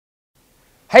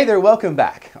Hey there, welcome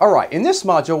back. Alright, in this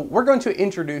module, we're going to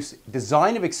introduce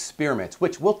design of experiments,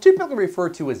 which we'll typically refer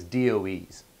to as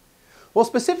DOEs. Well,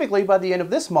 specifically, by the end of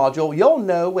this module, you'll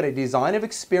know what a design of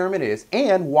experiment is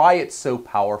and why it's so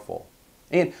powerful.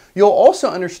 And you'll also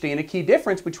understand a key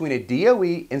difference between a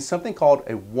DOE and something called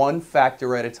a one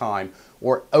factor at a time,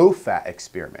 or OFAT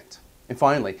experiment. And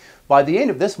finally, by the end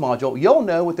of this module, you'll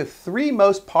know what the three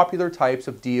most popular types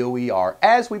of DOE are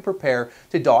as we prepare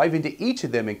to dive into each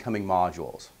of them in coming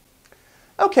modules.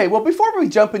 Okay, well, before we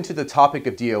jump into the topic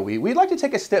of DOE, we'd like to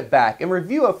take a step back and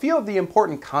review a few of the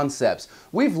important concepts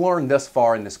we've learned thus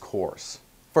far in this course.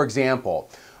 For example,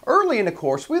 early in the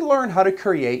course, we learned how to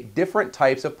create different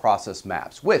types of process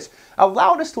maps, which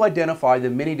allowed us to identify the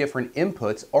many different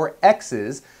inputs, or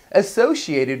X's,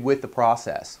 associated with the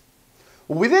process.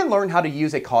 We then learned how to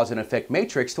use a cause and effect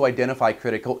matrix to identify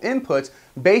critical inputs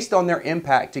based on their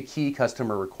impact to key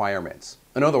customer requirements.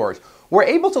 In other words, we're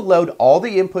able to load all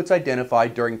the inputs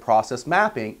identified during process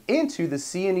mapping into the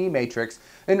C&E matrix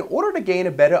in order to gain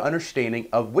a better understanding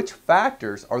of which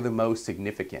factors are the most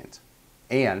significant.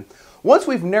 And once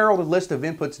we've narrowed the list of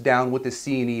inputs down with the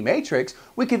C&E matrix,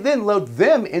 we can then load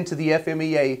them into the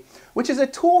FMEA, which is a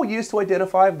tool used to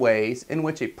identify ways in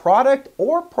which a product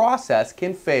or process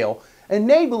can fail,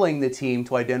 enabling the team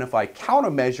to identify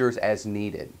countermeasures as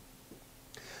needed.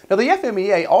 Now, the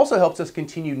FMEA also helps us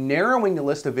continue narrowing the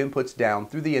list of inputs down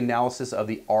through the analysis of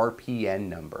the RPN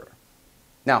number.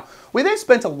 Now, we then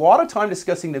spent a lot of time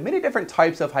discussing the many different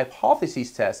types of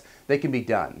hypothesis tests that can be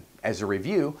done. As a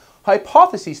review,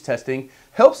 hypothesis testing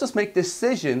helps us make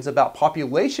decisions about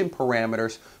population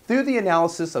parameters through the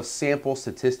analysis of sample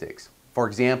statistics. For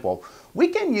example, we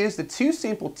can use the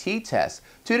two-sample t-test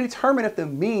to determine if the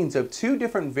means of two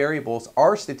different variables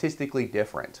are statistically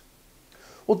different.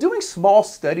 Well, doing small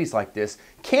studies like this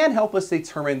can help us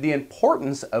determine the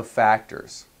importance of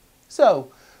factors.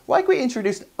 So, like we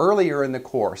introduced earlier in the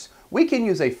course, we can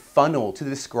use a funnel to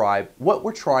describe what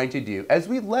we're trying to do as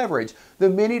we leverage the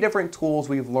many different tools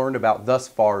we've learned about thus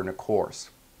far in the course.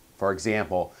 For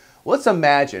example, let's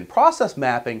imagine process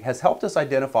mapping has helped us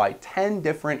identify 10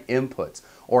 different inputs,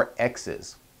 or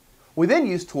X's. We then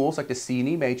use tools like the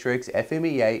C&E matrix,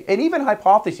 FMEA, and even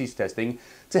hypothesis testing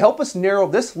to help us narrow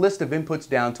this list of inputs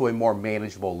down to a more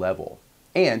manageable level.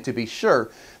 And to be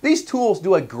sure, these tools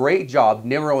do a great job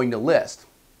narrowing the list.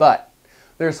 But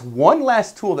there's one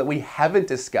last tool that we haven't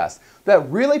discussed that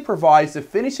really provides the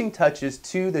finishing touches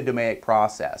to the DMAIC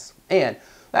process. And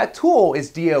that tool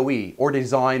is DOE, or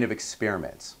design of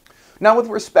experiments. Now, with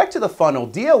respect to the funnel,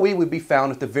 DOE would be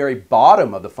found at the very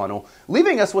bottom of the funnel,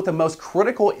 leaving us with the most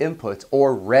critical inputs,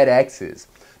 or red X's,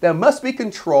 that must be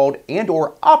controlled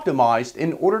and/or optimized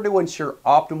in order to ensure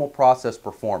optimal process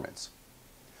performance.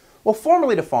 Well,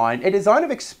 formally defined, a design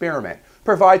of experiment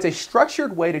provides a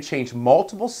structured way to change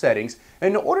multiple settings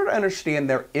in order to understand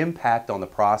their impact on the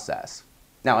process.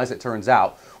 Now, as it turns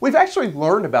out, we've actually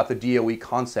learned about the DOE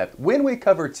concept when we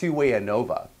covered two-way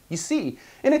ANOVA. You see,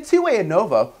 in a two-way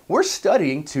ANOVA, we're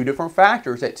studying two different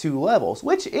factors at two levels,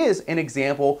 which is an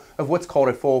example of what's called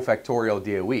a full factorial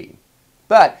DOE.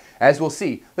 But, as we'll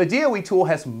see, the DOE tool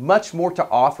has much more to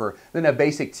offer than a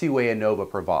basic two-way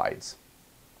ANOVA provides.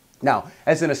 Now,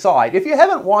 as an aside, if you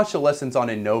haven't watched the lessons on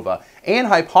ANOVA and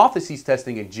hypothesis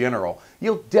testing in general,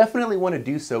 you'll definitely want to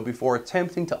do so before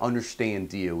attempting to understand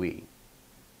DOE.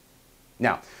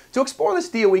 Now, to explore this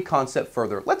DOE concept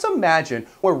further, let's imagine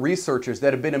we're researchers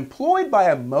that have been employed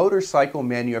by a motorcycle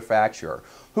manufacturer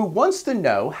who wants to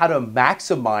know how to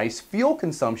maximize fuel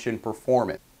consumption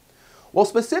performance. Well,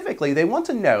 specifically, they want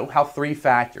to know how three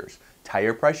factors,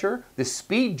 tire pressure, the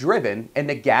speed driven, and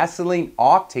the gasoline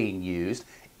octane used,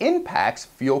 impacts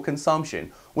fuel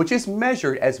consumption, which is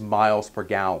measured as miles per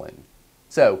gallon.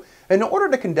 So, in order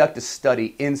to conduct a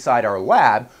study inside our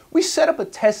lab, we set up a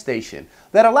test station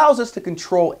that allows us to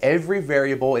control every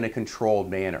variable in a controlled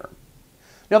manner.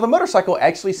 Now, the motorcycle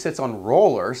actually sits on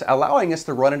rollers, allowing us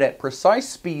to run it at precise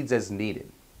speeds as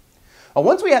needed.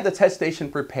 Once we have the test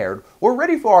station prepared, we're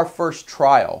ready for our first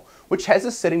trial, which has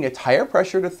us setting the tire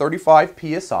pressure to 35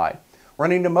 psi,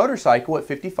 running the motorcycle at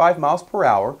 55 miles per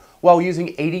hour while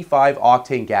using 85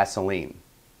 octane gasoline.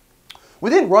 We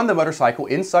then run the motorcycle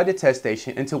inside the test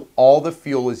station until all the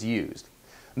fuel is used.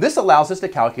 This allows us to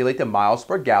calculate the miles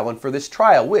per gallon for this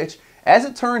trial, which, as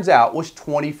it turns out, was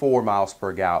 24 miles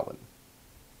per gallon.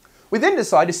 We then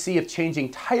decide to see if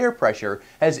changing tire pressure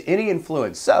has any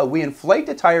influence, so we inflate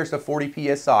the tires to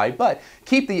 40 psi, but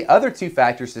keep the other two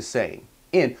factors the same.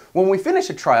 And when we finish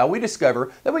the trial, we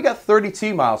discover that we got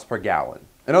 32 miles per gallon.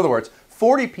 In other words,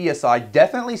 40 psi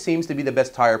definitely seems to be the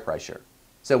best tire pressure.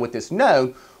 So with this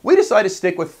known, we decided to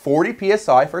stick with 40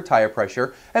 psi for tire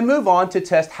pressure and move on to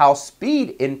test how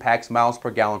speed impacts miles per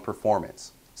gallon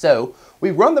performance. So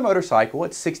we run the motorcycle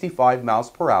at 65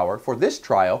 miles per hour for this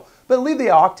trial, but leave the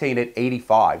octane at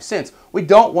 85 since we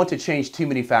don't want to change too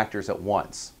many factors at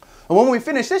once. And when we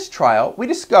finish this trial, we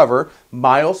discover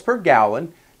miles per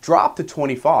gallon drop to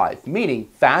 25, meaning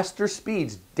faster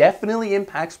speeds definitely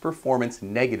impacts performance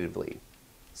negatively.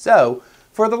 So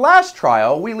for the last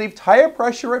trial, we leave tire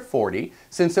pressure at 40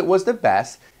 since it was the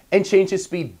best and change the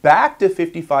speed back to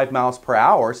 55 miles per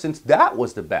hour since that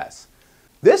was the best.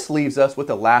 This leaves us with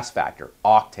the last factor,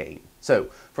 octane. So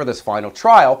for this final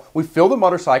trial, we fill the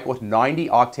motorcycle with 90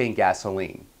 octane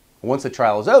gasoline. Once the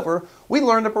trial is over, we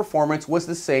learn the performance was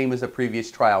the same as the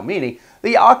previous trial, meaning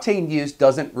the octane used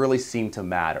doesn't really seem to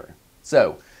matter.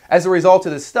 So as a result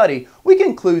of this study, we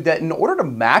conclude that in order to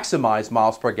maximize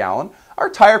miles per gallon, our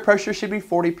tire pressure should be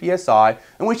 40 psi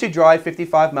and we should drive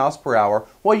 55 miles per hour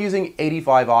while using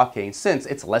 85 octane since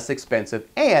it's less expensive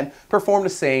and perform the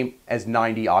same as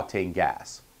 90 octane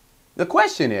gas. The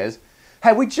question is,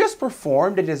 have we just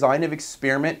performed a design of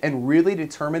experiment and really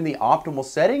determined the optimal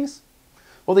settings?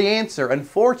 Well, the answer,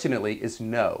 unfortunately, is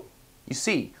no. You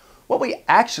see, what we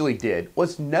actually did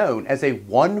was known as a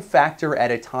one factor at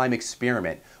a time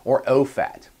experiment, or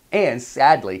OFAT. And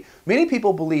sadly, many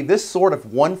people believe this sort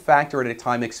of one factor at a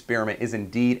time experiment is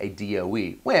indeed a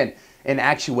DOE, when in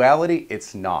actuality,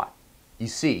 it's not. You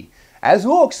see, as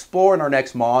we'll explore in our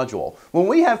next module, when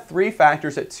we have 3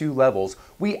 factors at 2 levels,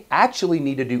 we actually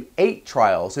need to do 8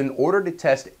 trials in order to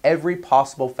test every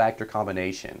possible factor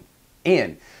combination.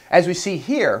 And as we see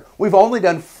here, we've only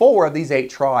done 4 of these 8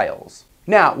 trials.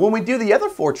 Now, when we do the other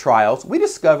 4 trials, we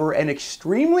discover an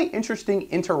extremely interesting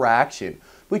interaction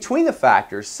between the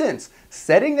factors since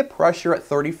setting the pressure at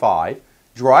 35,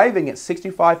 driving at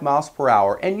 65 miles per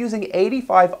hour, and using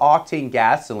 85 octane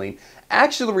gasoline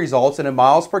actually results in a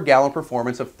miles per gallon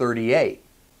performance of 38.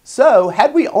 So,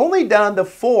 had we only done the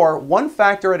 4 one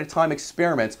factor at a time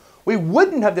experiments, we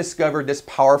wouldn't have discovered this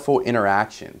powerful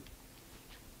interaction.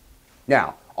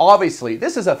 Now, obviously,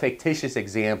 this is a fictitious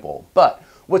example, but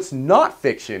what's not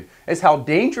fiction is how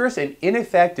dangerous and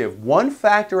ineffective one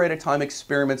factor at a time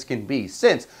experiments can be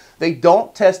since they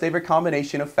don't test every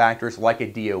combination of factors like a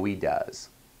DOE does.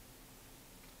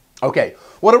 Okay,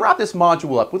 well, to wrap this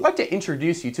module up, we'd like to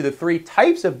introduce you to the 3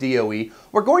 types of DOE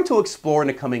we're going to explore in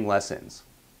the coming lessons.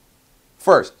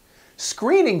 First,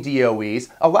 screening DOEs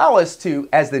allow us to,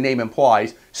 as the name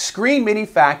implies, screen many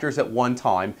factors at one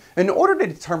time in order to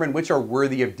determine which are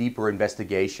worthy of deeper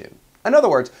investigation. In other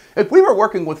words, if we were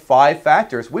working with 5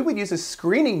 factors, we would use a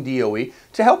screening DOE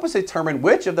to help us determine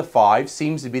which of the 5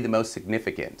 seems to be the most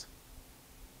significant.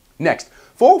 Next,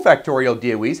 full factorial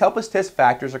DOEs help us test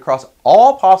factors across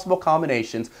all possible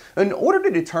combinations in order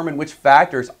to determine which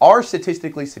factors are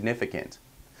statistically significant.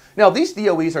 Now, these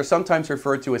DOEs are sometimes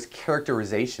referred to as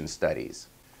characterization studies.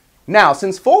 Now,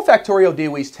 since full factorial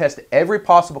DOEs test every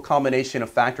possible combination of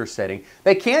factor setting,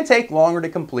 they can take longer to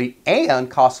complete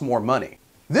and cost more money.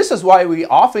 This is why we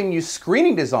often use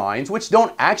screening designs which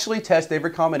don't actually test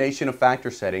every combination of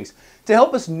factor settings to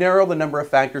help us narrow the number of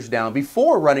factors down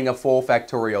before running a full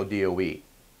factorial DOE.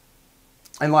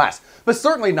 And last, but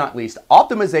certainly not least,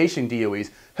 optimization DOEs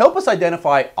help us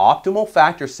identify optimal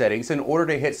factor settings in order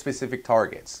to hit specific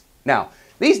targets. Now,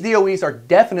 these DOEs are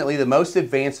definitely the most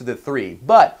advanced of the 3,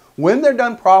 but when they're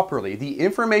done properly, the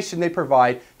information they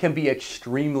provide can be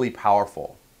extremely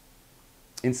powerful.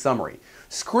 In summary,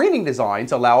 screening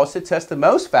designs allow us to test the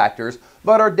most factors,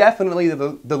 but are definitely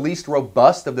the least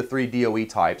robust of the 3 DOE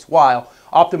types, while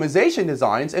optimization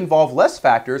designs involve less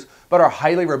factors, but are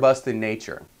highly robust in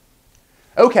nature.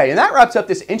 Okay, and that wraps up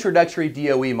this introductory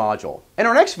DOE module. In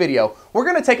our next video, we're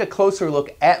going to take a closer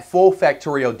look at full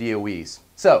factorial DOEs.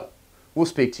 So, we'll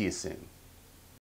speak to you soon.